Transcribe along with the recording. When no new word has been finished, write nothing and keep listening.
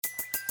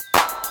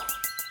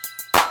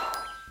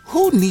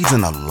Who needs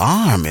an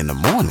alarm in the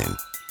morning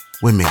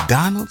when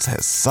McDonald's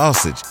has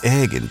sausage,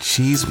 egg, and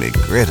cheese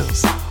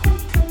McGriddles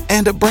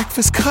and a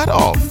breakfast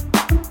cutoff?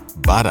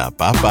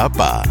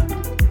 Ba-da-ba-ba-ba.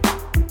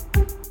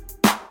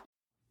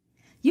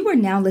 You are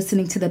now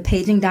listening to the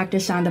Paging Dr.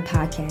 Shonda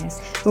podcast,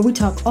 where we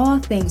talk all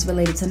things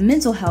related to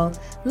mental health,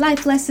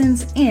 life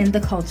lessons, and the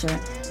culture.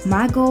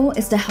 My goal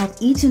is to help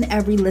each and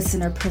every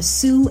listener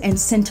pursue and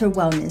center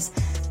wellness.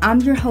 I'm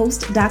your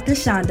host, Dr.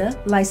 Shonda,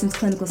 licensed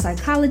clinical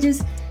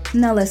psychologist.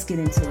 Now let's get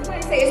into it.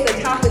 I say it's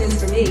the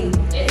confidence for me.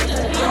 It's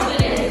the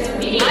confidence for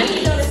me. I'm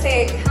just gonna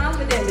say it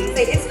confidently.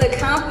 Say it's the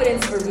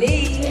confidence for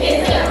me.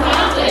 It's the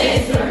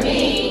confidence for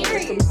me.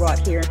 We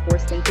brought here and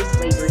forced into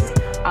slavery.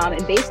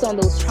 And based on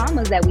those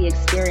traumas that we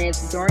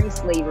experienced during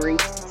slavery,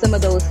 some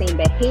of those same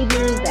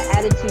behaviors, the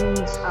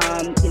attitudes,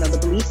 the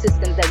belief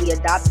systems that we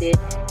adopted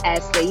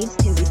as slaves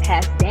can be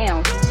passed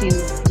down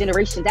to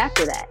generations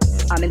after that.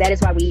 And that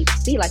is why we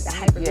see like the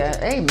hyper. Yeah,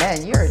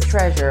 amen. You're a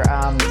treasure,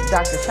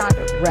 Dr.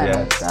 Shonda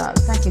Reynolds.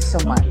 Thank you so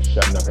much. I'm just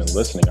shutting up and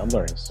listening. I'm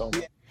learning so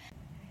much.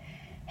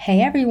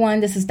 Hey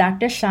everyone, this is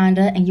Dr.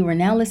 Shonda, and you are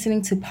now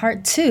listening to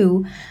part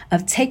 2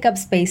 of Take Up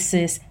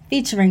Spaces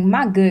featuring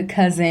my good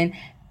cousin,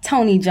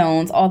 Toni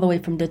Jones, all the way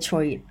from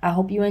Detroit. I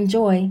hope you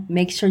enjoy.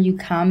 Make sure you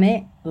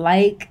comment,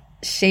 like,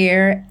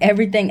 share,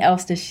 everything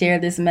else to share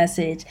this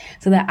message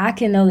so that I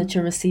can know that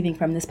you're receiving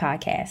from this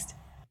podcast.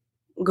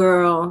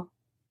 Girl,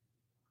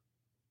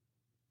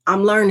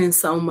 I'm learning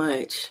so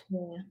much.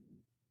 Yeah.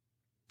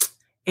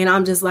 And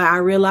I'm just like, I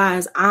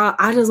realize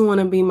I just want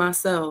to be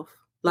myself.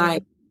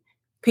 Like,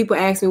 people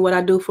ask me what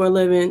I do for a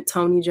living,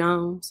 Toni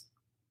Jones.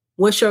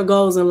 What's your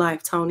goals in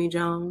life, Toni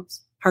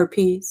Jones? Her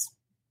piece.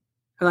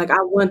 Like,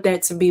 I want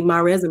that to be my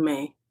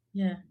resume.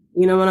 Yeah.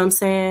 You know what I'm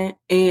saying?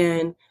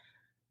 And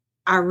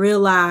I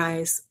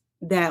realize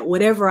that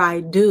whatever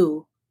I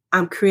do,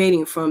 I'm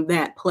creating from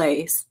that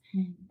place.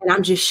 Mm-hmm. And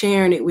I'm just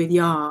sharing it with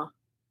y'all.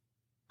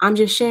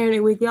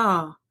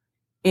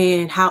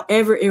 And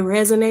however it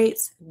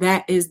resonates,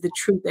 that is the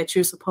truth that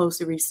you're supposed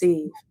to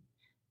receive.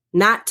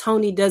 Not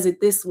Toni does it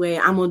this way,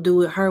 I'm going to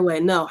do it her way.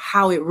 No,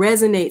 how it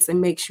resonates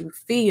and makes you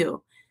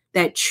feel.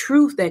 That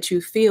truth that you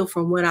feel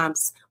from what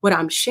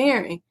I'm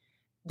sharing.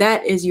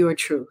 That is your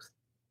truth,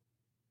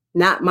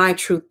 not my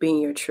truth being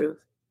your truth.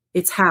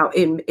 It's how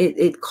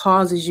it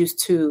causes you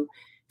to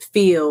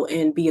feel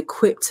and be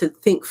equipped to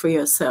think for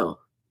yourself,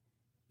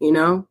 you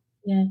know?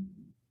 Yeah.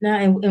 No,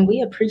 and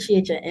we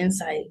appreciate your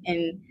insight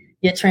and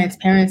your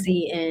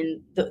transparency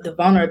and the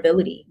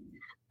vulnerability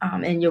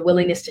and your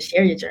willingness to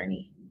share your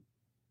journey.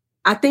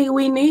 I think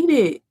we need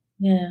it.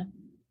 Yeah.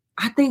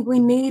 I think we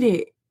need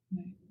it.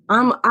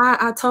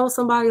 I told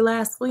somebody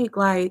last week,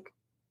 like,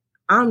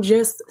 I'm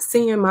just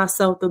seeing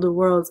myself through the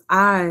world's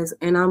eyes.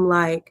 And I'm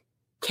like,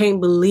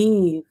 can't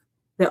believe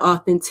that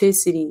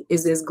authenticity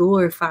is as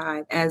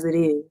glorified as it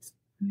is.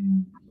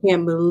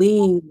 Can't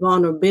believe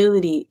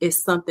vulnerability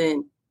is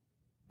something,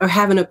 or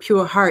having a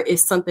pure heart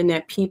is something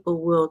that people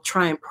will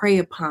try and prey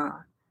upon.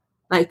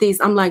 Like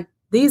these, I'm like,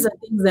 these are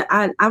things that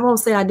I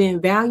won't say I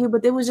didn't value,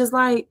 but it was just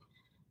like,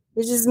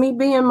 it's just me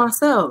being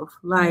myself.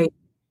 Like,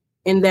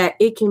 and that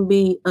it can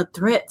be a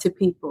threat to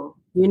people,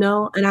 you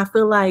know? And I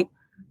feel like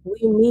we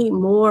need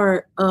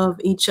more of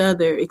each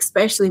other,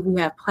 especially if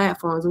we have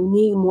platforms. We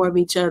need more of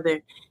each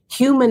other,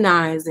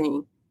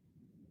 humanizing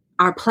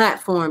our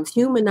platforms,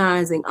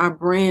 humanizing our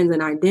brands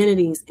and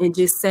identities, and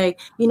just say,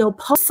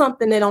 post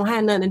something that don't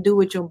have nothing to do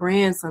with your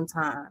brand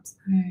sometimes.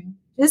 Mm.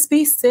 Just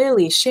be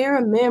silly, share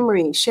a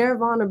memory, share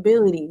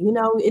vulnerability.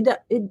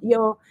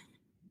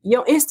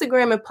 Your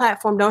Instagram and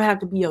platform don't have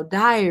to be your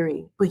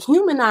diary, but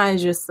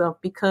humanize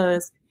yourself,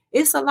 because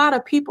it's a lot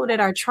of people that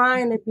are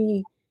trying to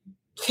be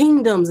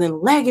kingdoms and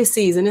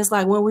legacies. And it's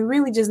like, well, we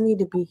really just need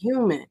to be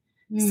human.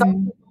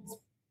 Some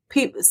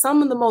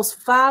of the most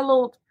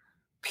followed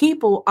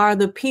people are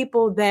the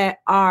people that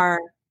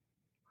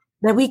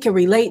we can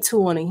relate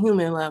to on a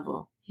human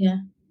level. Yeah.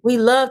 We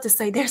love to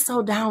say they're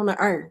so down to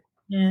earth.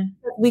 Yeah.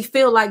 We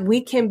feel like we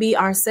can be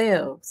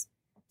ourselves.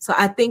 So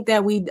I think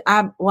that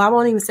I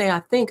won't even say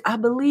I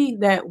believe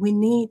that we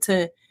need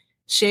to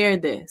share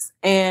this.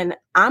 And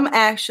I'm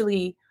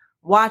actually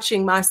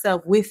watching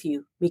myself with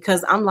you,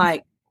 because I'm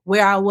like,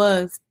 where I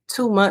was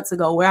 2 months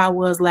ago, where I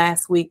was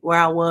last week, where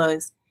I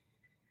was,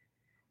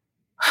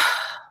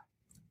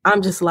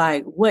 I'm just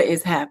like, what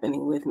is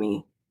happening with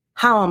me?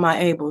 How am I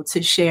able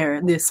to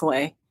share this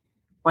way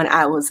when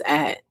I was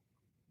at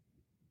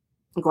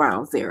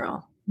ground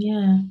zero?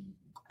 Yeah.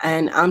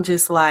 And I'm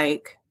just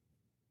like,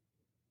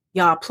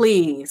 y'all,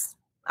 please,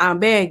 I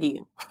beg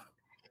you,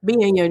 be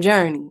in your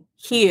journey,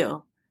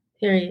 heal.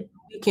 Period.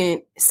 You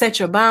can set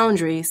your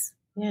boundaries.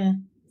 Yeah.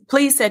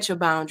 Please set your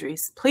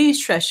boundaries. Please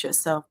trust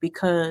yourself,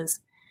 because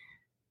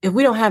if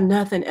we don't have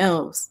nothing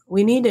else,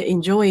 we need to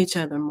enjoy each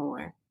other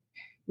more.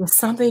 There's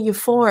something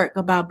euphoric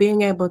about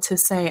being able to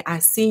say, I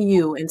see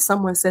you, and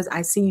someone says,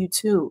 I see you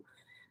too.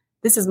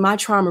 This is my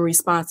trauma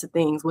response to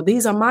things. Well,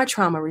 these are my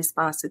trauma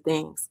response to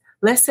things.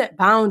 Let's set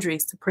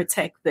boundaries to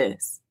protect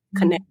this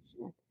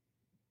connection.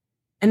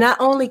 And that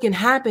only can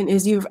happen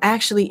is you're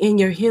actually in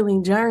your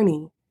healing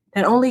journey.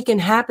 That only can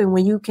happen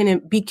when you can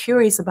be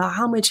curious about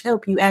how much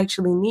help you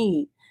actually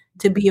need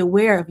to be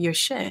aware of your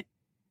shit.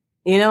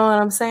 You know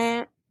what I'm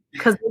saying?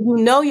 Because when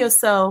you know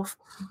yourself,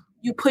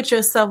 you put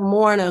yourself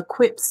more in an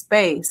equipped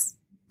space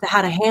to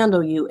how to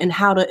handle you and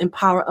how to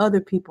empower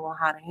other people on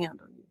how to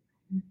handle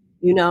you.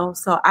 You know,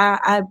 so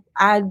I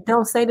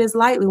don't say this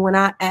lightly when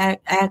I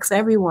ask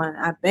everyone,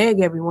 I beg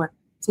everyone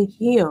to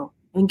heal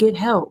and get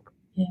help,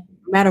 no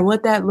matter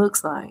what that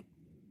looks like.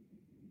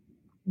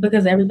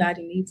 Because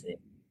everybody needs it.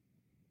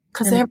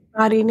 Because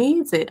everybody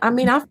needs it. I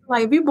mean, I feel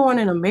like if you're born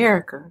in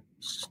America,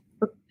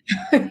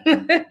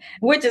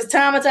 which is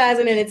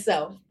traumatizing in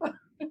itself.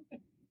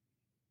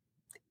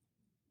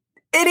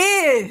 It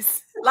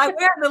is. Like,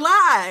 where are the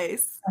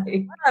lies?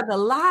 Where are the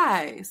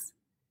lies?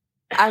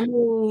 I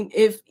mean,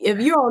 if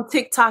you're on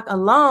TikTok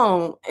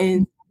alone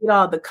and you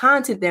know the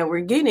content that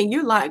we're getting,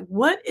 you're like,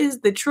 what is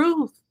the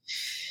truth?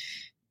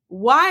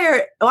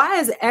 Why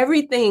is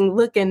everything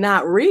looking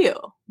not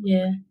real?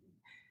 Yeah.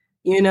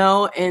 You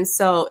know, and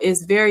so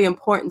it's very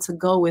important to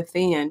go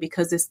within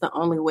because it's the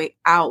only way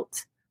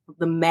out of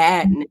the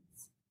madness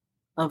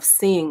of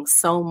seeing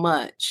so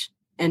much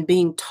and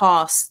being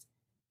tossed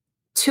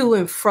to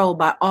and fro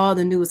by all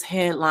the news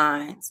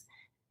headlines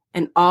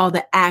and all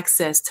the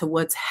access to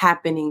what's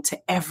happening to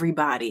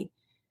everybody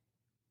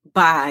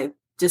by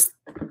just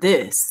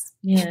this.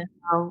 Yeah. You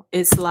know,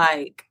 it's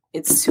like,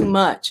 it's too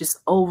much. It's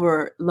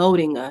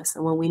overloading us.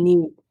 And when we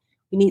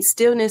need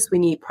stillness, we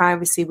need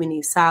privacy, we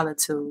need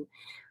solitude.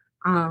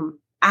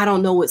 I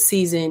don't know what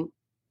season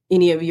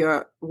any of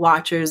your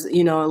watchers,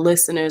 you know,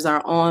 listeners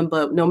are on,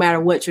 but no matter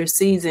what your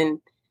season,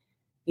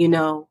 you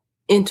know,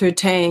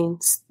 entertain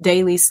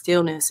daily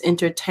stillness,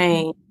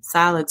 entertain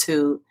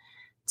solitude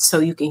so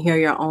you can hear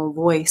your own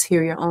voice,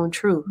 hear your own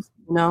truth,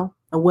 you know,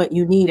 and what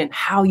you need and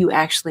how you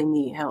actually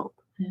need help.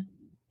 Yeah.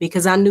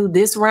 Because I knew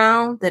this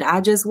round that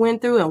I just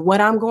went through and what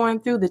I'm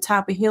going through, the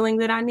type of healing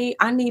that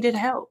I needed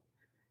help.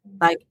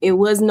 Like it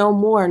was no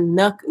more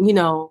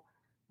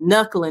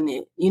knuckling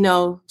it, you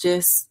know,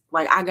 just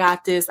like, I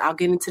got this, I'll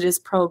get into this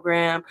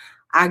program,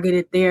 I get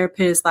a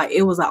therapist. Like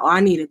it was like, oh,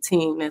 I need a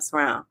team this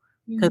round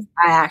because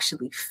I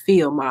actually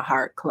feel my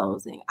heart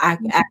closing. I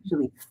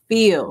actually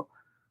feel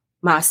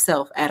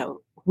myself at a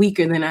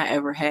weaker than I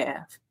ever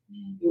have,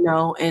 you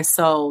know? And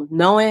so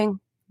knowing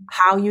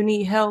how you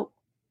need help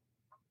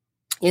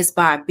is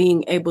by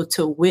being able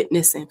to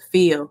witness and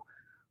feel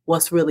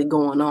what's really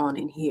going on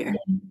in here.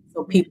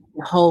 So people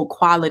can hold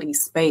quality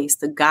space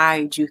to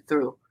guide you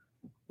through,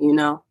 you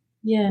know?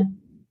 Yeah.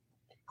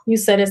 You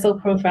said it so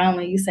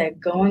profoundly. You said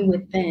going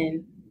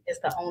within is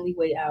the only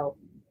way out.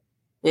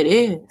 It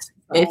is.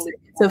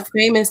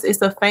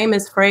 It's a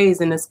famous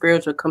phrase in the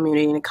spiritual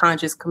community, in the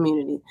conscious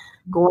community.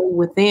 Going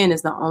within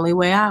is the only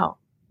way out.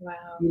 Wow.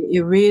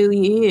 It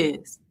really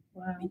is.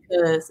 Wow.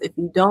 Because if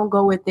you don't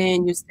go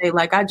within, you stay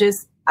like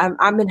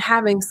I've been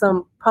having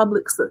some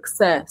public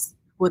success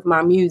with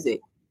my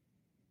music.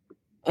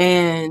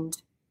 And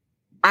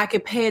I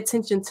could pay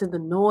attention to the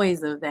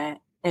noise of that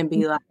and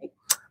be like,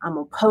 I'm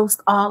going to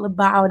post all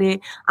about it.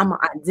 I'm going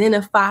to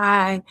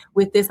identify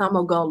with this. I'm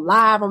going to go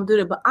live. I'm going to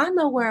do it. But I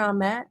know where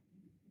I'm at.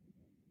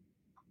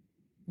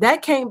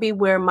 That can't be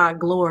where my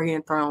glory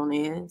and throne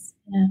is.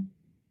 Yeah.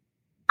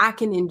 I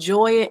can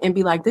enjoy it and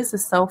be like, this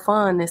is so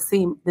fun to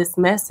see this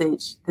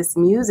message, this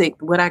music,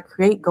 what I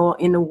create go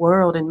in the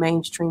world in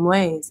mainstream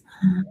ways.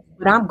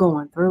 But I'm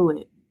going through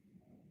it.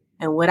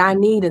 And what I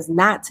need is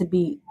not to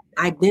be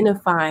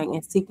identifying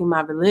and seeking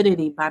my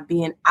validity by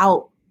being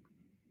out,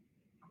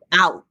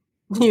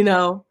 you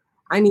know.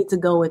 I need to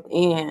go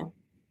within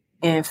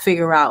and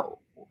figure out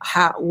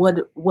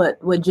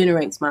what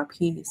generates my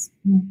peace,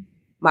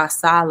 my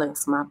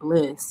solace, my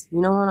bliss.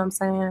 You know what I'm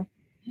saying?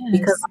 Yes.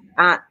 Because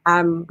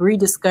I'm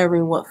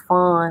rediscovering what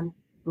fun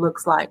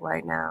looks like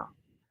right now.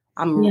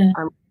 I'm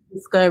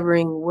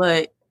discovering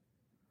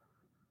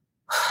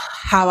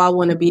how I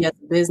want to be as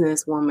a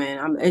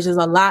businesswoman. It's just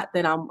a lot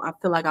that I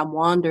feel like I'm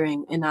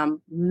wandering, and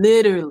I'm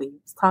literally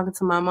talking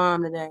to my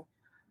mom today.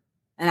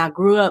 And I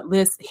grew up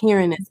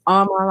hearing this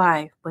all my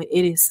life, but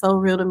it is so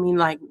real to me,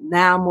 like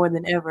now more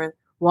than ever,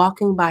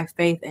 walking by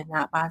faith and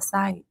not by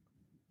sight.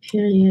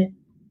 Period.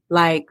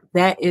 Like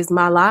that is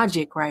my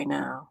logic right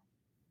now.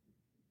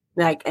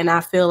 Like, and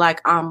I feel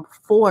like I'm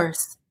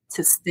forced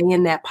to stay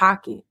in that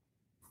pocket.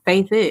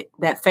 That's it.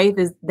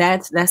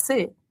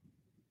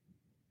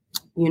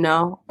 You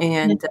know,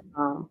 and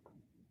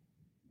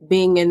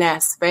being in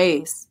that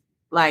space,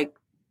 like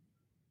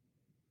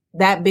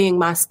that being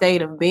my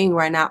state of being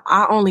right now,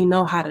 I only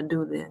know how to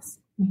do this.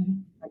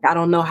 Like I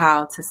don't know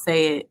how to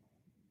say it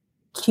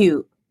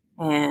cute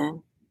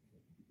and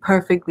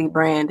perfectly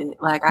branded.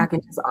 Like I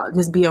can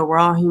just be a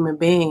raw human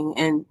being,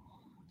 and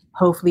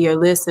hopefully your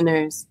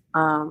listeners,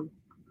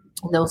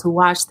 those who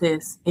watch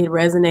this, it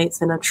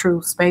resonates in a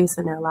true space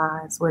in their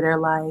lives where they're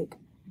like,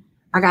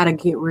 I gotta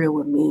get real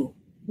with me.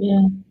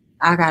 Yeah.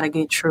 I gotta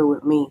get true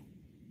with me,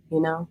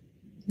 you know?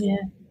 Yeah.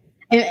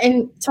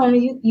 And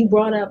Toni, you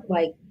brought up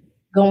like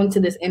going to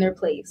this inner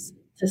place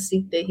to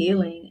seek the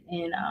healing.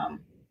 And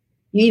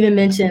You even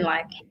mentioned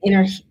like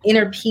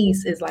inner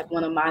peace is like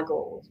one of my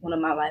goals, one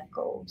of my life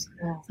goals.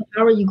 Yeah. So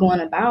how are you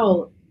going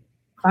about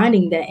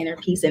finding that inner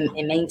peace and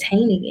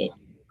maintaining it?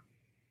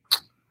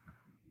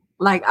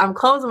 Like, I'm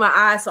closing my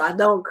eyes so I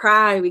don't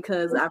cry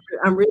because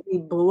I'm really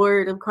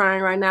bored of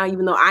crying right now,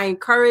 even though I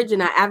encourage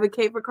and I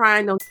advocate for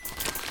crying. Don't.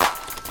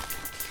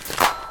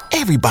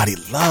 Everybody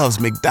loves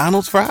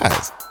McDonald's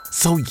fries.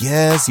 So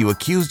yes, you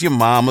accused your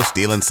mom of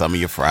stealing some of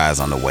your fries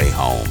on the way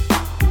home.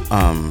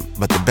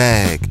 But the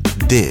bag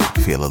did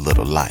feel a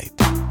little light.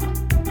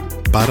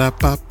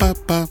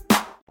 Ba-da-ba-ba-ba.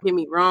 Get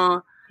me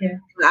wrong. Yeah.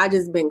 I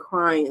just been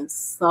crying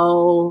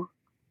so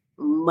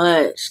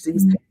much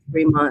these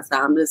 3 months.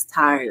 I'm just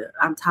tired.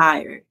 I'm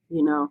tired,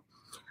 you know.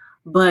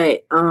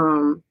 But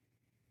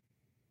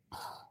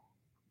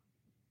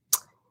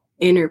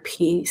inner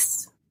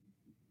peace.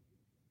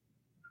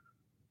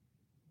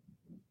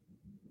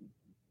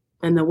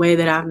 And the way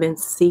that I've been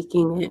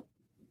seeking it,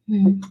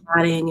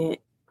 studying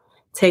it,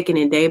 taking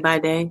it day by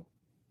day,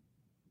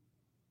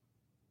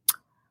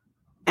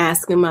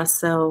 asking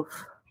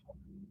myself,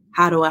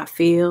 how do I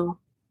feel?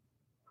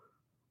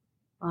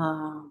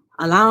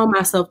 Allowing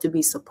myself to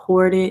be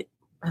supported.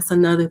 That's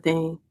another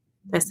thing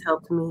that's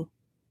helped me.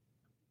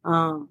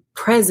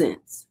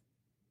 Presence.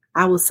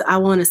 I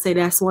want to say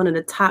that's one of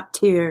the top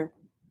tier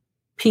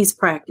peace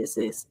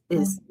practices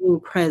is being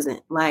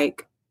present.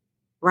 Like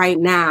right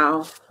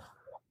now,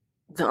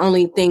 the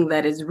only thing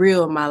that is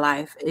real in my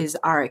life is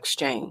our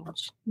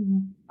exchange.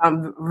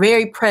 I'm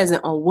very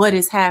present on what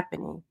is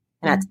happening,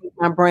 and I take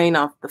my brain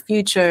off the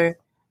future.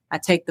 I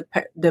take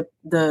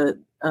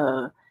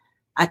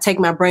I take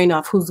my brain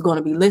off who's going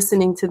to be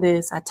listening to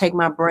this. I take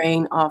my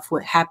brain off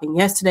what happened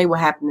yesterday, what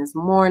happened this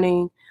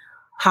morning,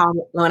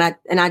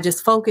 I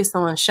just focus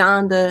on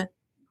Shonda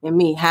and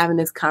me having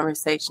this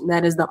conversation.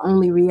 That is the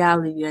only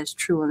reality that's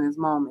true in this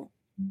moment.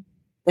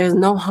 There's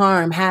no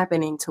harm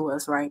happening to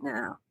us right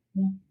now.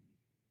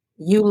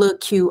 You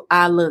look cute.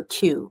 I look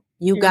cute.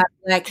 You got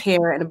black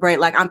hair and a braid.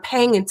 Like, I'm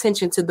paying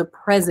attention to the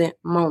present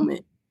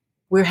moment.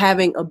 We're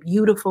having a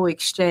beautiful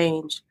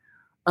exchange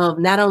of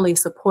not only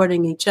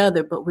supporting each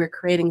other, but we're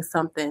creating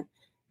something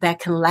that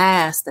can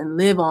last and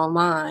live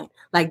online.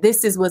 Like,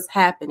 this is what's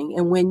happening.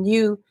 And when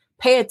you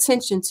pay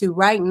attention to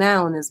right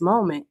now in this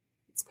moment,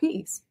 it's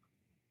peace.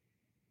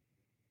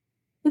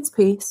 It's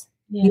peace.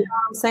 Yeah. You know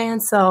what I'm saying?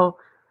 So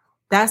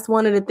that's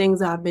one of the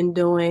things I've been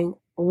doing.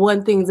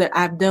 One thing that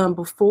I've done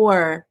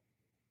before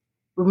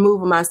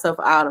removing myself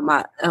out of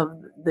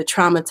the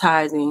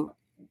traumatizing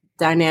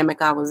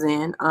dynamic I was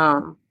in.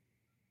 I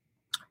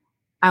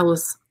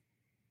was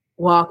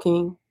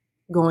walking,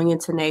 going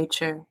into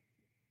nature,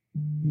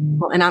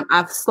 and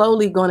I'm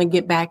slowly going to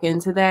get back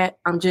into that.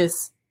 I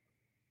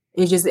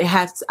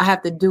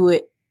have to do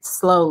it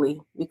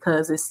slowly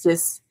because it's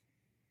just,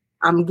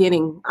 I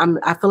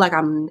feel like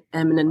I'm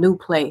in a new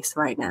place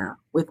right now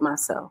with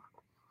myself.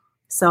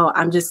 So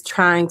I'm just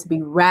trying to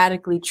be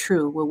radically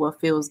true with what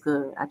feels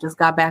good. I just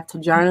got back to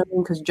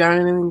journaling because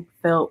journaling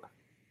felt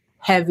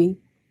heavy.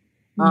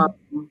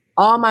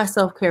 All my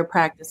self-care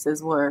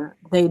practices I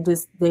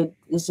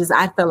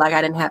felt like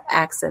I didn't have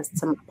access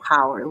to my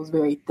power. It was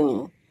very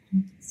thin.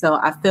 So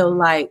I feel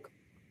like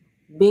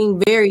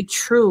being very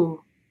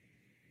true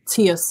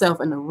to yourself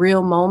in the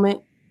real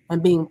moment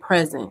and being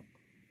present.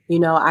 You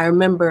know, I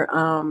remember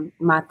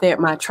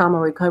my trauma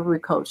recovery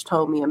coach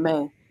told me in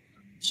May,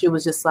 she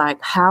was just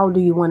like, how do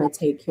you want to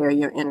take care of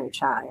your inner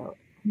child?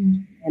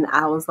 And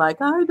I was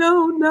like, I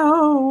don't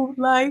know.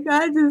 Like,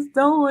 I just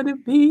don't want to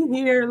be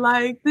here.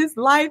 Like, this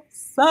life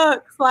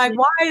sucks. Like,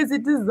 why is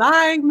it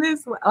designed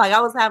this way? Like,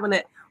 I was having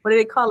what do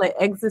they call it?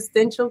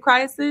 Existential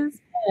crisis.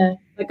 Yeah.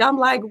 Like, I'm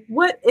like,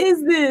 what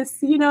is this?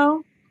 You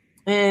know?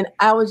 And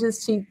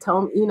she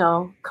told me,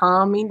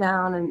 calm me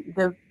down.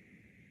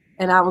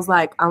 And I was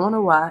like, I want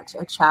to watch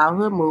a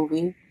childhood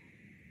movie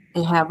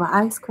and have an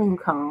ice cream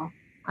cone.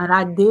 And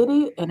I did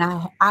it, and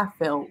I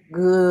felt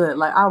good.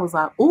 Like, I was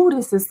like, ooh,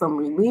 this is some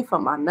relief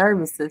from my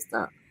nervous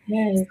system.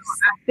 Yes. So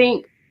I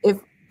think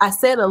I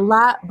said a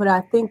lot, but I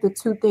think the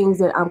two things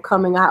that I'm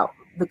coming out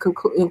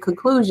in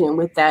conclusion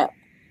with that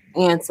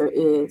answer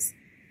is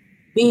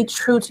be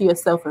true to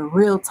yourself in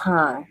real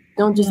time.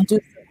 Don't just do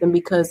something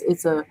because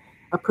it's a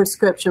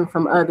prescription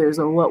from others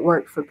or what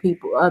worked for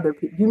other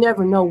people. You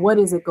never know what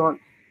is it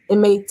going. It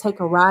may take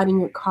a ride in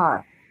your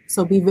car.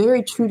 So be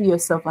very true to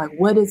yourself. Like,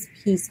 what does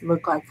peace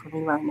look like for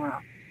me right now?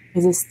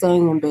 Is it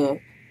staying in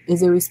bed?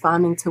 Is it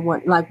responding to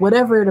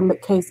whatever the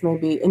case may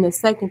be? And the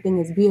second thing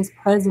is be as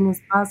present as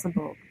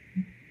possible.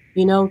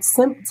 You know,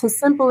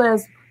 simple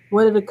as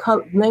what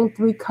are name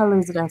 3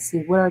 colors that I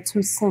see? What are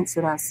 2 scents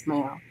that I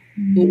smell?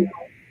 You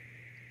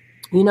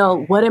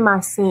know, what am I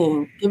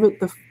seeing? Give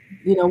it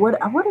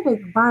what do they,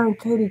 Byron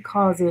Katie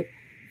calls it,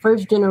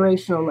 first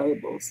generational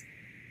labels.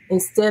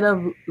 Instead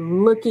of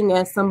looking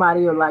at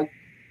somebody or like,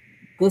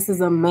 this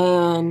is a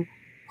man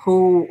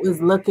who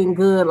is looking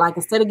good. Like,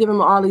 instead of giving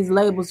him all these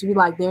labels, you be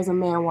like, there's a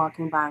man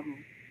walking by me.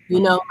 You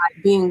know,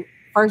 like being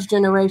first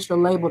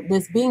generational label,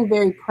 this being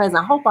very present.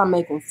 I hope I'm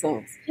making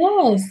sense.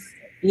 Yes.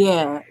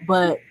 Yeah,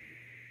 but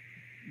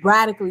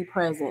radically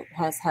present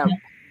has helped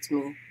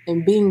me,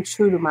 and being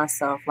true to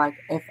myself. Like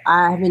if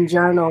I haven't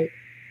journaled,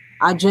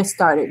 I just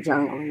started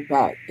journaling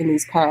back in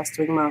these past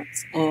 3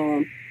 months,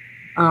 and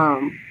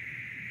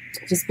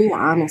just being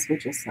honest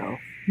with yourself,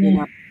 you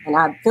know. And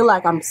I feel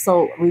like I'm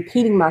so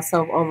repeating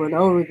myself over and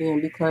over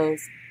again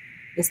because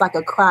it's like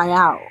a cry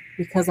out,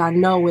 because I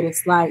know what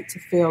it's like to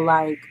feel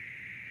like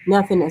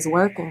nothing is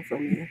working for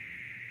me,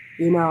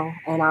 you know,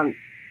 and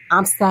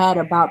I'm sad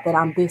about that.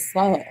 I'm this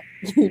sad,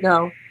 you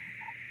know,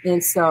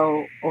 and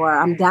so, or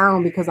I'm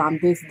down because I'm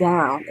this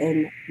down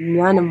and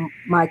none of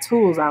my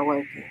tools are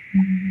working.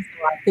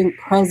 So I think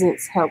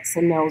presence helps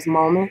in those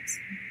moments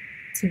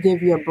to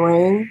give your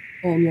brain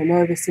and your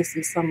nervous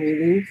system some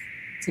relief,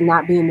 to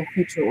not be in the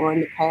future or in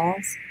the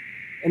past.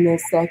 And then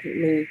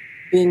secondly,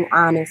 being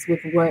honest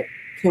with what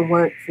can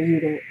work for you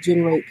to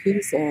generate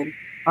peace and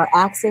or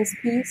access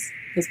peace,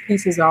 because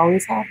peace is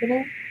always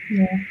happening.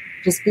 Yeah.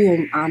 Just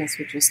being honest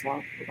with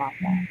yourself about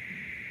that.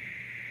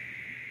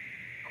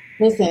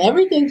 Listen,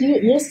 everything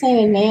you're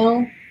saying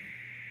now,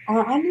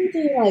 I need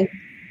to like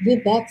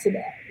get back to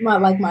that. My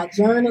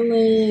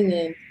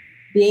journaling and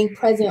being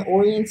present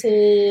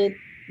oriented,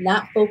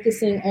 not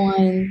focusing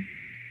on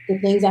the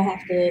things I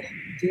have to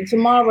do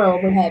tomorrow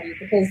or what have you.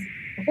 Because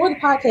before the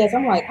podcast,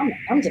 I'm like,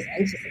 I'm just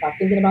anxious about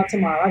thinking about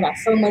tomorrow. I got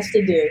so much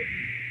to do.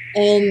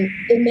 And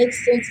it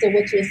makes sense to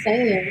what you're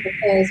saying,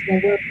 because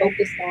when we're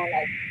focused on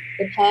like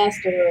the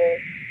past or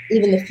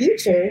even the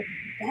future,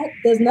 that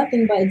does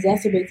nothing but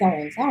exacerbates our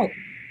anxiety.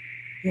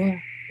 Yeah.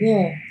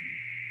 It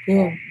does.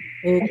 Yeah.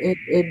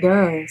 It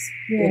does.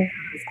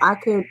 I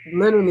could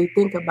literally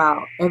think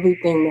about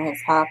everything that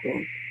has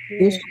happened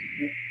this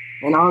year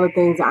and all the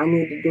things I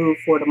need to do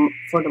for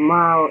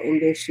tomorrow and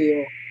this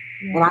year,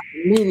 and I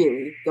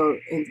immediately go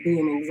and be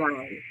in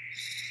anxiety.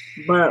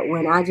 But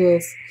when I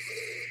just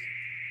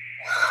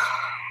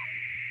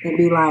and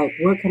be like,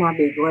 what can I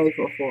be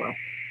grateful for?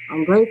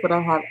 I'm grateful that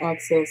I have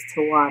access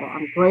to water.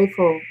 I'm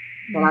grateful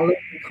that I live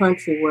in a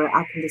country where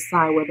I can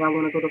decide whether I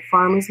want to go to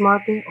farmers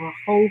market or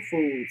Whole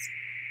Foods,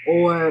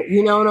 or,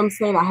 you know what I'm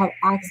saying? I have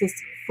access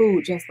to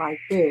food just like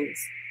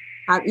this.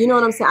 You know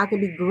what I'm saying? I can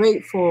be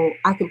grateful.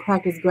 I can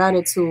practice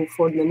gratitude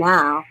for the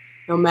now,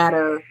 no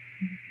matter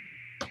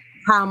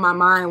how my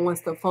mind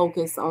wants to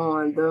focus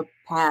on the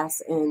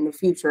past and the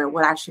future and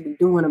what I should be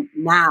doing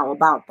now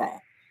about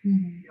that.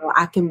 You know,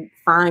 I can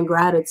find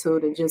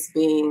gratitude in just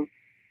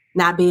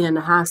not being in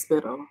the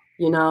hospital,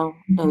 you know,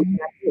 and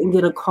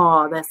get a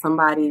call that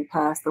somebody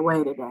passed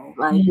away today.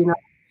 Like, you know,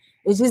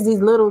 it's just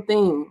these little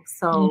things.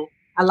 So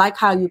I like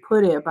how you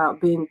put it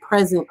about being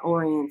present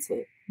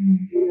oriented.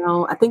 You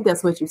know, I think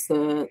that's what you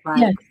said.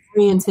 Like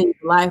orienting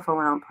life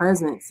around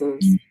presence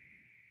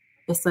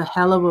it's a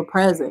hell of a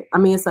present. I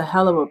mean, it's a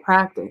hell of a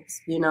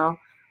practice, you know,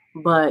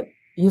 but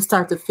you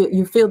start to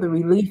feel the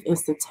relief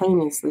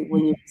instantaneously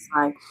when you're just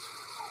like,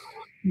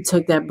 you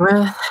take that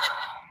breath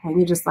and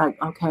you're just like,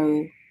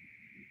 okay,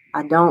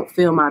 I don't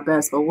feel my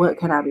best, but what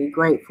can I be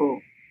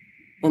grateful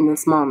in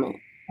this moment?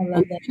 I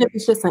love that. Even if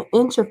it's just an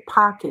inch of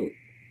pocket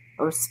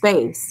or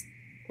space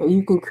that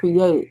you can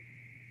create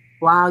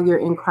while you're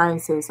in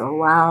crisis or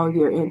while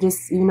you're in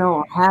just, you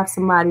know, have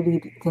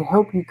somebody to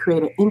help you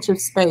create an inch of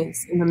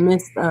space in the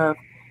midst of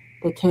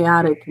the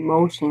chaotic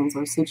emotions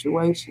or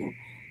situation,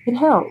 it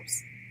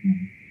helps.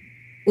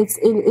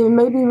 It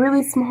may be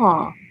really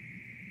small,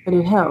 but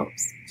it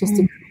helps just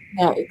to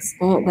create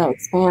that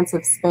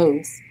expansive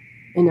space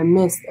in the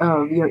midst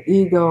of your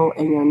ego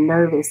and your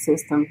nervous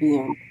system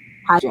being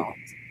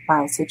hijacked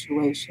by a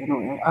situation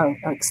or an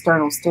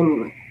external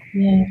stimulant.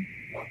 Yeah.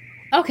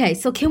 Okay,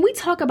 so can we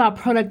talk about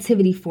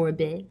productivity for a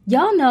bit?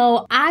 Y'all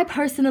know I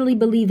personally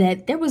believe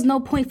that there was no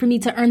point for me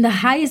to earn the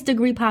highest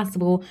degree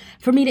possible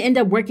for me to end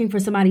up working for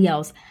somebody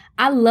else.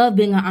 I love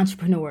being an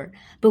entrepreneur,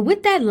 but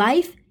with that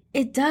life,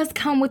 it does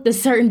come with a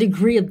certain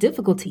degree of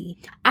difficulty.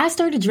 I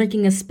started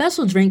drinking a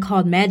special drink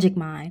called Magic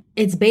Mind.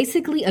 It's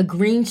basically a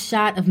green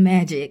shot of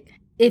magic.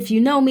 If you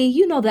know me,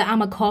 you know that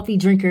I'm a coffee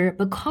drinker,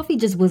 but coffee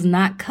just was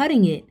not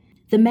cutting it.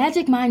 The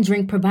Magic Mind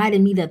drink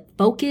provided me the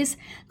focus,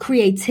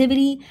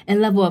 creativity,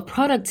 and level of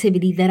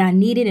productivity that I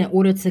needed in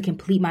order to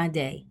complete my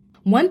day.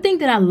 One thing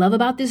that I love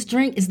about this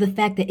drink is the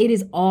fact that it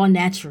is all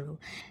natural.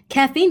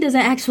 Caffeine doesn't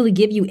actually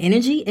give you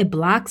energy, it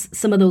blocks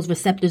some of those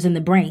receptors in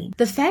the brain.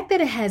 The fact that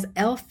it has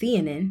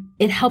L-theanine,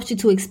 it helps you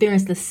to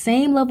experience the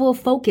same level of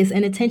focus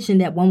and attention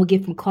that one would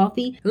get from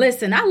coffee.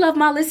 Listen, I love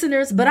my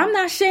listeners, but I'm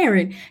not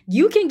sharing.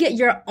 You can get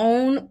your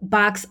own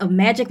box of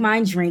Magic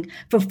Mind drink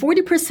for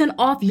 40%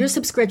 off your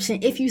subscription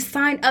if you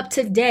sign up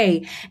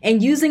today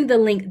and using the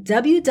link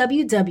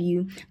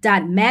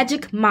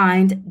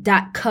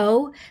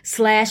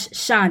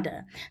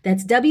www.magicmind.co/Shonda.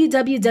 That's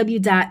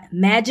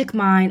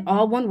www.magicmind,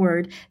 all one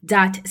word,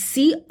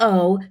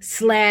 .co/Shonda,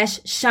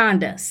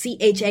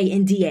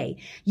 CHANDA.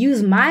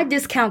 Use my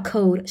discount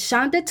code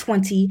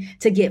Shonda20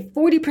 to get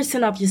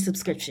 40% off your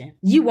subscription.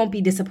 You won't be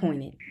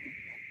disappointed.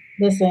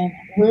 Listen,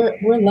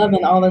 we're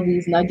loving all of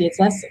these nuggets.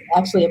 That's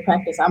actually a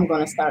practice I'm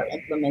going to start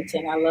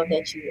implementing. I love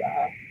that you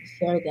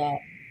shared that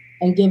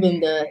and giving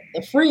the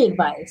free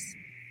advice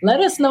let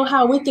us know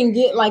how we can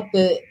get like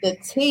the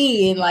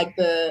tea and like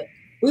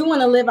we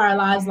want to live our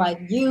lives like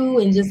you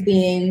and just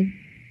being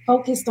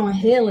focused on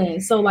healing.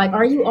 So like,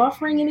 are you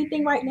offering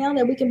anything right now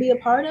that we can be a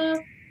part of?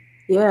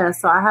 Yeah,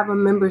 so I have a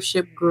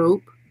membership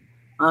group.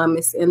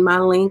 It's in my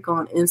link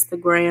on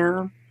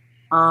Instagram.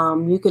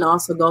 You can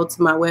also go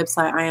to my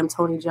website,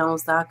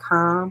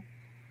 iamtonijones.com.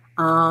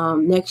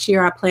 Next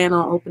year, I plan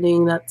on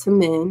opening it up to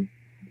men.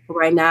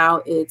 Right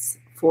now, it's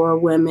for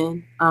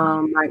women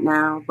right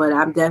now, but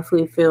I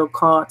definitely feel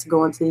called to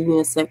go into the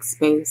unisex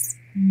space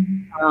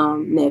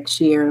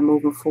next year and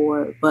moving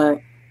forward.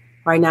 But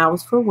right now,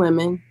 it's for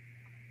women.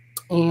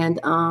 And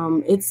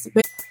it's...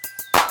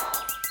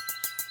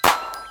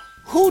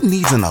 Who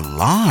needs an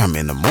alarm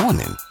in the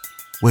morning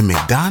when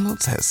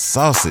McDonald's has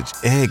sausage,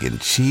 egg, and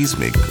cheese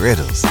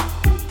McGriddles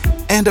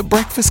and a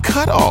breakfast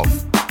cutoff?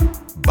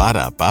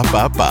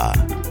 Ba-da-ba-ba-ba.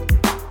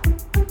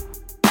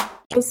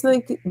 It's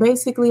like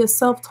basically a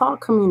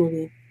self-taught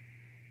community,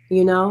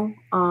 you know.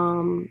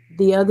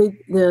 The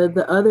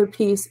other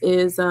piece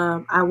is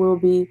I will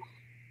be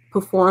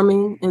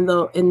performing in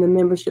the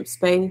membership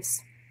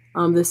space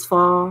this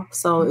fall,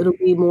 so it'll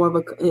be more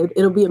of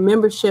it'll be a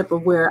membership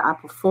of where I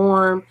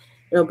perform.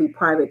 It'll be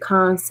private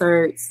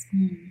concerts,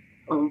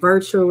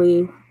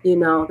 virtually. You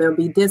know, there'll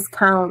be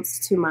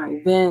discounts to my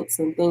events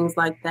and things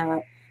like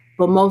that.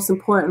 But most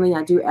importantly,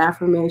 I do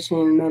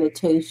affirmation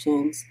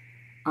meditations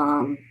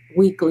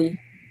weekly,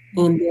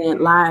 and then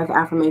live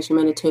affirmation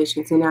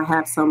meditations. And I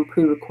have some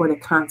pre-recorded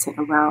content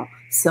around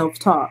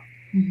self-talk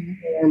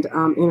and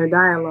inner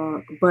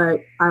dialogue.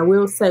 But I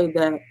will say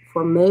that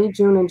for May,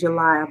 June, and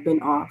July, I've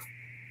been off.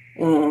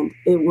 And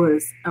it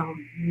was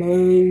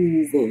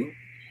amazing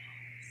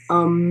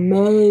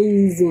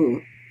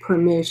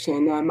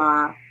permission that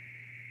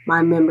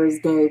my members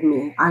gave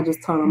me. I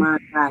just told them I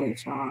got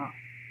it, y'all.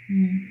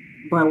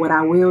 But what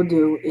I will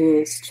do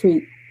is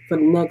treat for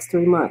the next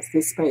 3 months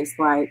this space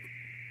like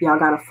y'all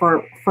got a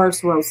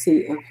first row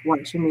seat of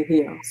watching me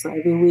heal. So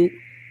every week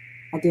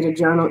I did a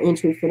journal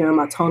entry for them.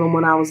 I told them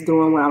what I was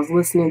doing, what I was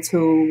listening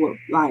to,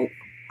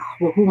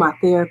 who my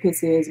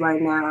therapist is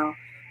right now.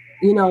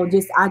 You know,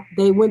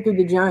 they went through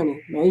the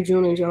journey, May,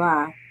 June, and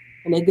July,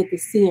 and they get to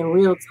see in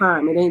real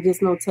time. It ain't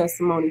just no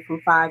testimony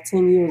from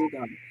 5-10 years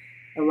ago.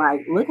 And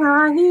like, look how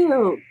I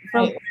healed.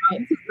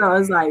 No,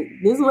 it's like,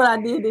 this is what I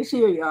did this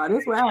year, y'all.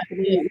 This is what happened to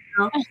me.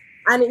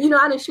 I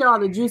didn't share all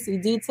the juicy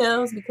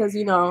details because,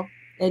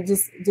 it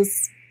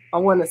just I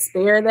want to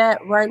spare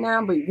that right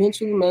now, but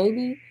eventually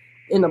maybe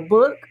in a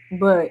book.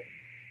 But,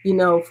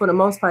 for the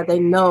most part, they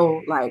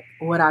know like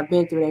what I've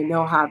been through. They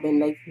know how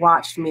they've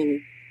watched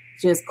me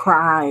just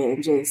cry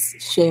and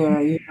just share,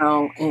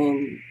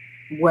 and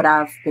what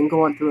I've been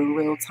going through in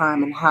real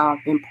time and how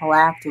I've been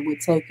proactive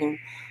with taking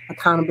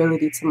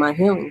accountability to my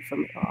healing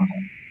from it all.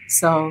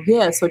 So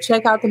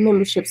check out the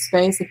membership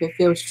space if it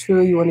feels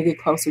true. You want to get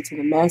closer to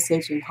the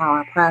message and how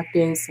I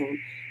practice and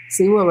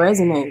see what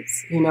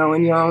resonates, in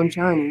your own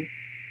journey.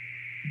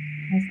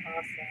 That's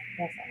awesome.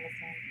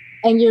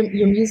 And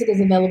your music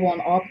is available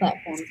on all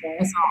platforms, right?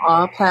 It's on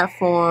all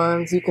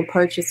platforms. You can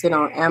purchase it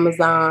on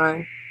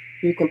Amazon.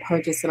 You can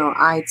purchase it on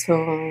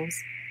iTunes.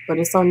 But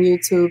it's on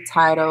YouTube,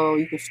 Tidal.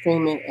 You can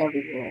stream it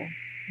everywhere.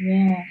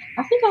 Yeah.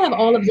 I think I have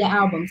all of your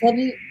albums.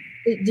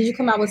 Did you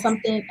come out with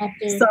something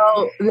after?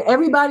 So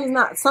everybody's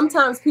not,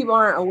 sometimes people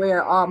aren't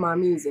aware of all my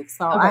music.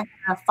 So okay. I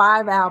have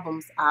 5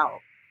 albums out.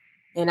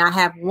 And I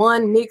have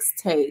 1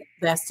 mixtape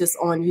that's just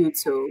on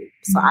YouTube.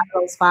 So out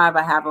of those 5,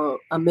 I have a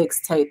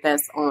mixtape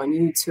that's on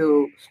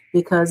YouTube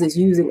because it's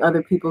using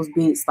other people's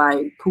beats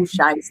like Pooh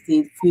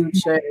Shiesty,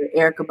 Future,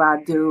 Erykah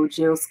Badu,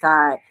 Jill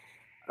Scott,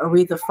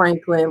 Aretha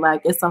Franklin.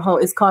 Like it's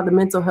called the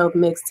Mental Health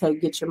Mixtape,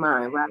 Get Your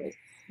Mind Right.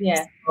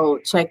 Yeah. So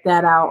check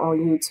that out on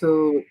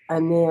YouTube.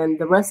 And then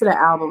the rest of the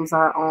albums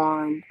are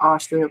on all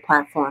streaming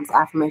platforms.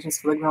 Affirmations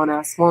for the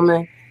Grown-Ass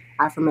Woman,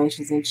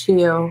 Affirmations and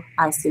Chill,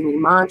 I See Me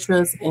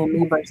Mantras, and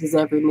Me Versus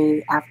Every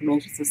Me,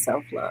 Affirmations of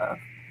Self-Love.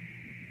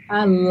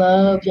 I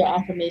love your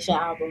affirmation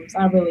albums.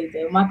 I really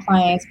do. My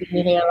clients be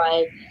here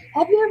like,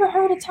 have you ever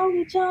heard of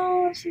Toni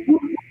Jones?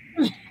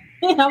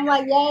 I'm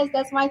like, yes,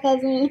 that's my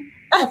cousin.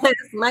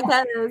 It's my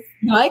cousin.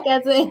 My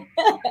cousin.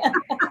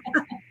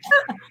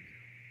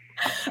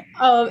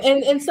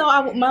 And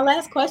so my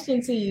last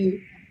question to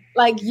you,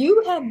 like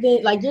you have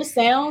been, like your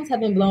sounds have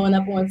been blowing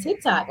up on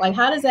TikTok. Like,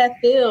 how does that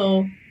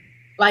feel?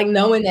 Like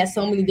knowing that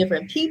so many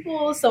different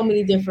people, so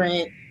many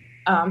different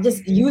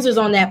just users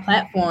on that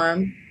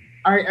platform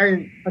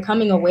are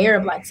becoming aware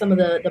of like some of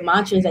the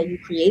mantras that you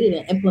created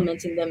and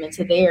implementing them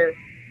into their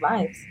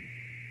lives.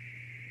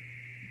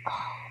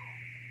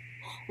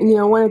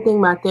 One thing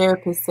my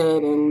therapist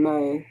said in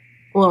May,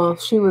 well,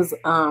 she was,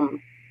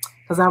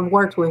 because I've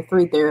worked with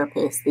 3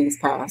 therapists these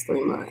past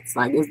 3 months.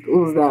 Like it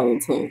was that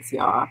intense,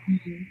 y'all.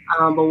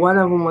 Mm-hmm. But one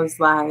of them was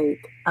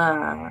like,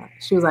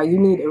 she was like, you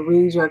need to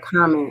read your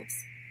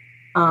comments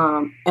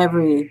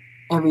every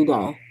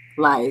day,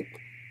 like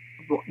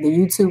the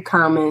YouTube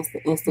comments, the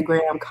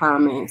Instagram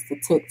comments, the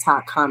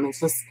TikTok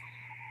comments, just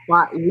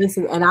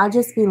listen. And I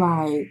just be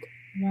like,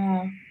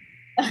 wow.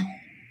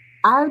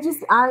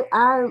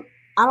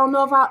 I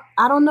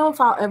I don't know if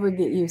I'll ever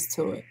get used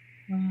to it.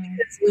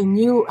 Because when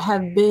you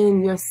have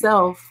been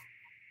yourself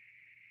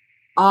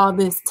all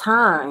this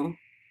time,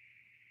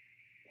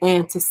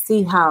 and to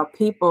see how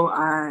people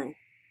are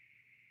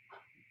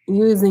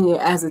using it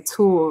as a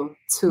tool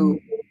to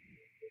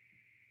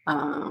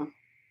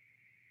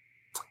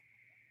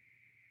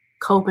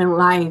cope in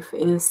life,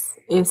 it's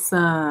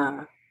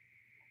I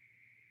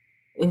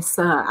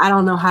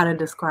don't know how to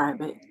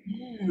describe it.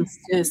 It's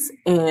just,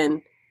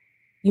 and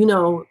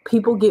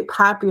people get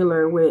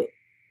popular with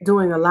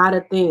doing a lot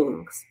of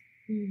things,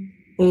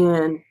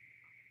 and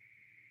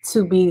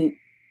to be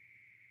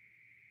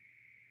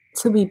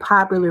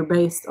popular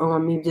based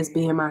on me just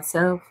being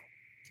myself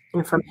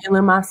and from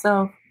healing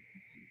myself,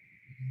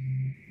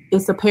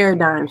 it's a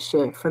paradigm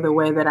shift for the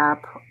way that I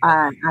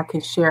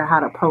can share how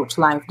to approach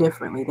life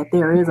differently, that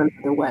there is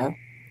another way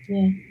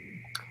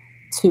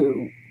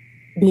to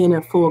being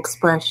in full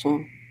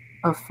expression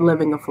of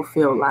living a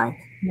fulfilled life.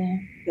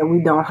 That we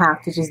don't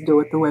have to just do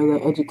it the way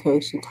that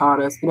education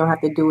taught us. We don't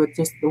have to do it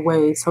just the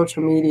way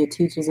social media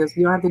teaches us.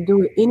 We don't have to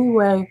do it any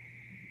way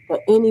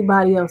that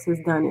anybody else has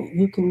done it.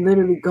 You can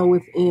literally go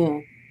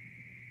within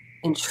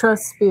and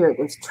trust spirit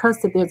and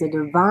trust that there's a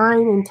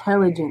divine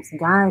intelligence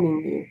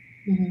guiding you.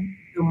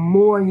 The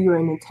more you're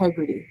in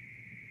integrity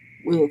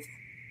with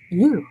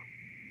you.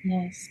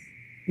 Yes.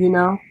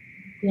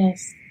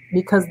 Yes.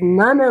 Because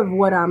none of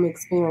what I'm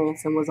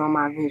experiencing was on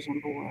my vision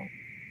board.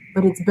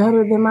 But it's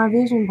better than my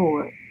vision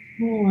board.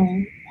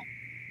 I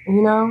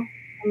love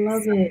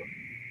it.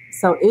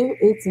 So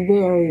it's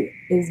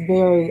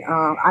very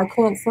I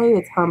can't say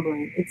it's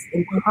humbling. It's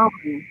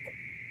empowering.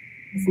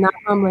 It's not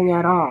humbling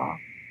at all.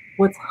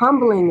 What's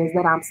humbling is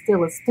that I'm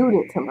still a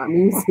student to my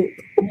music.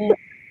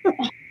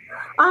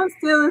 I'm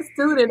still a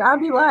student. I'd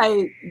be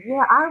like,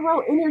 yeah, I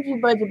wrote energy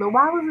budget, but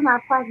why wasn't I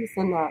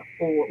practicing that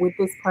with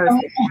this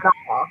person at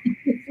all?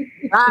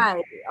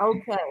 Right.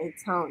 Okay,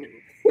 Toni.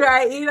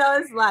 Right.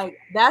 It's like,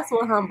 that's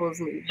what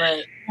humbles me.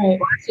 But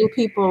watching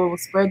people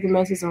spread the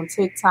message on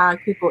TikTok,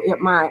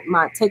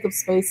 my Take Up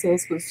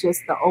Spaces was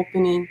just the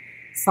opening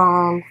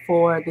song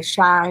for The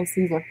Shy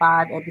season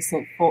 5,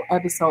 episode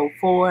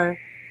 4.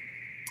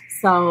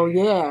 So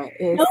yeah,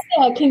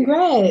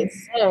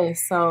 congrats. Yeah,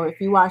 so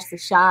if you watch The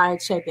Shy,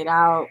 check it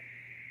out.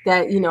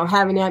 That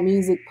having that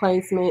music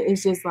placement,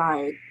 it's just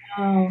like,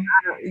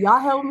 y'all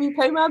help me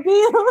pay my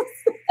bills.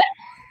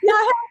 Y'all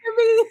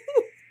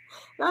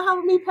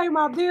helping me pay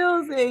my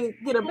bills and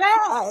get a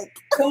bag.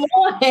 Come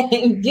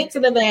on, get to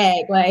the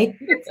bag, get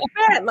to the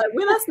bag. Like,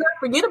 let's not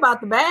forget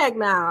about the bag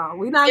now.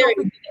 We're not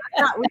forgetting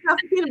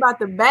about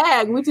the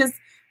bag. We're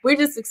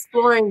just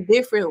exploring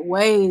different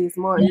ways,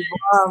 more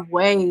evolved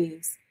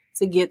ways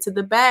to get to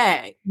the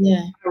bag.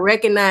 Yeah.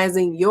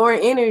 Recognizing your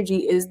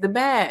energy is the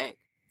bag.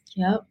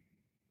 Yep.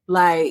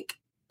 Like,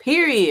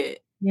 period.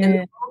 Yeah. And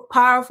the most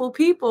powerful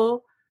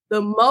people,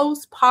 the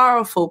most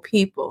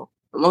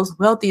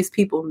wealthiest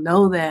people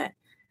know that.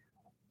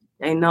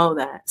 They know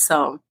that.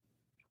 So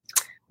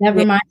that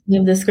reminds me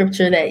of the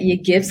scripture that your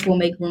gifts will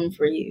make room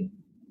for you.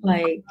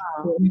 Like,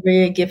 whatever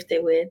you're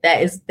gifted with,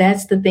 that's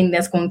the thing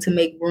that's going to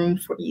make room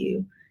for you.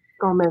 It's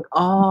going to make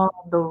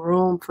all the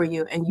room for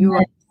you. And you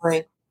are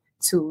going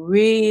to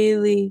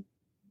really,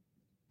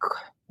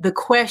 the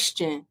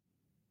question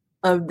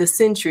of the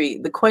century,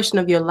 the question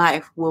of your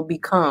life will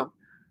become,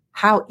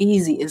 how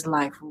easy is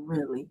life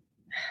really?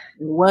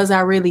 Was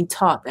I really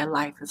taught that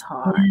life is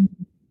hard?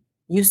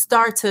 You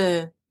start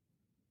to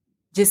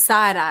just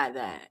side-eye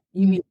that.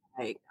 You be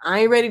like, I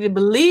ain't ready to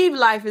believe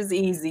life is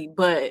easy,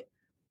 but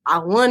I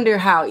wonder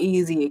how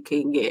easy it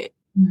can get.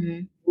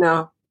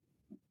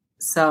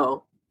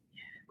 So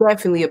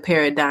definitely a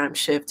paradigm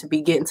shift to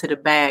be getting to the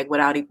bag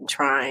without even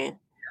trying.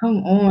 Come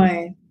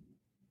on.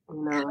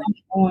 Come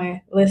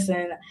on.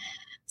 Listen,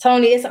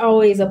 Toni, it's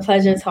always a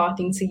pleasure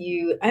talking to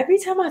you. Every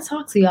time I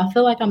talk to you, I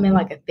feel like I'm in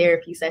like a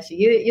therapy session.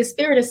 Your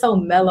spirit is so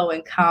mellow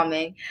and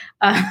calming.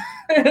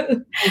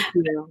 Thank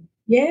you.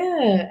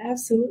 Yeah,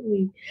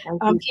 absolutely.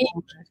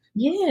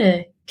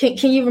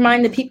 Can you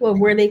remind the people of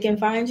where they can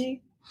find you?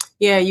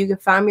 Yeah, you can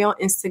find me on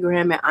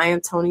Instagram at I am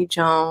Toni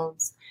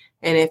Jones.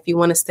 And if you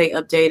want to stay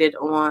updated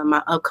on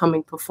my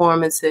upcoming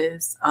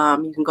performances,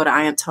 you can go to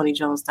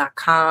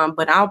iamtonijones.com.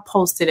 But I'll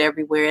post it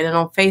everywhere. And then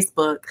on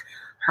Facebook,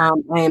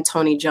 I am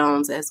Toni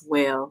Jones as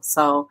well.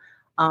 So,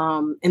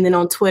 and then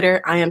on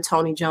Twitter, I am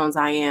Toni Jones.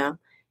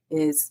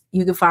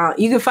 You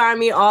can find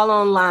me all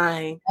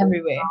online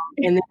everywhere.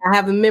 And then I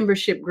have a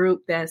membership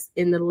group that's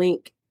in the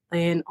link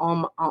and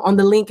on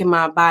the link in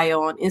my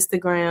bio on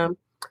Instagram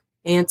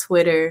and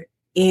Twitter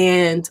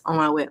and on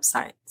my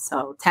website.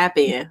 So tap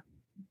in.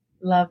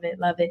 Love it.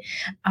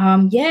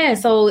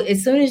 So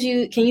as soon as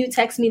can you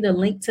text me the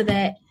link to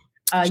that,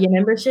 your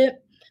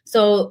membership?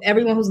 So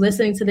everyone who's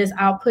listening to this,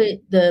 I'll put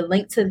the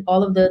link to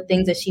all of the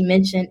things that she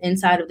mentioned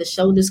inside of the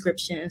show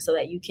description so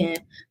that you can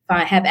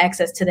have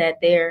access to that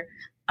there.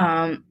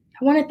 I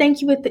want to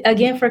thank you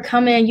again for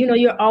coming.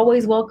 You're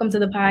always welcome to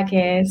the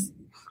podcast.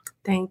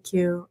 Thank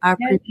you. I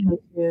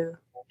appreciate you.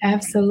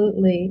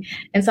 Absolutely.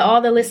 And to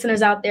all the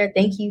listeners out there,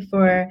 thank you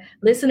for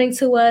listening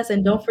to us.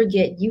 And don't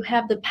forget, you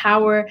have the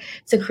power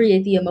to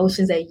create the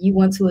emotions that you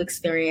want to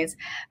experience.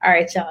 All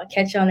right, y'all.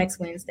 Catch y'all next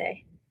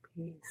Wednesday.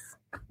 Peace.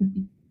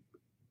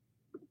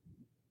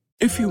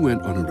 If you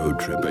went on a road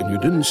trip and you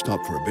didn't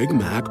stop for a Big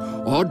Mac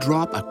or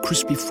drop a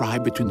crispy fry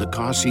between the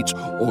car seats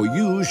or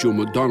use your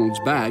McDonald's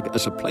bag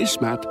as a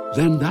placemat,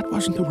 then that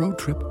wasn't a road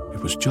trip.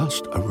 It was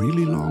just a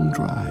really long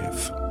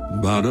drive.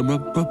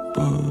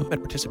 Ba-da-ba-ba-ba. At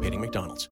participating McDonald's.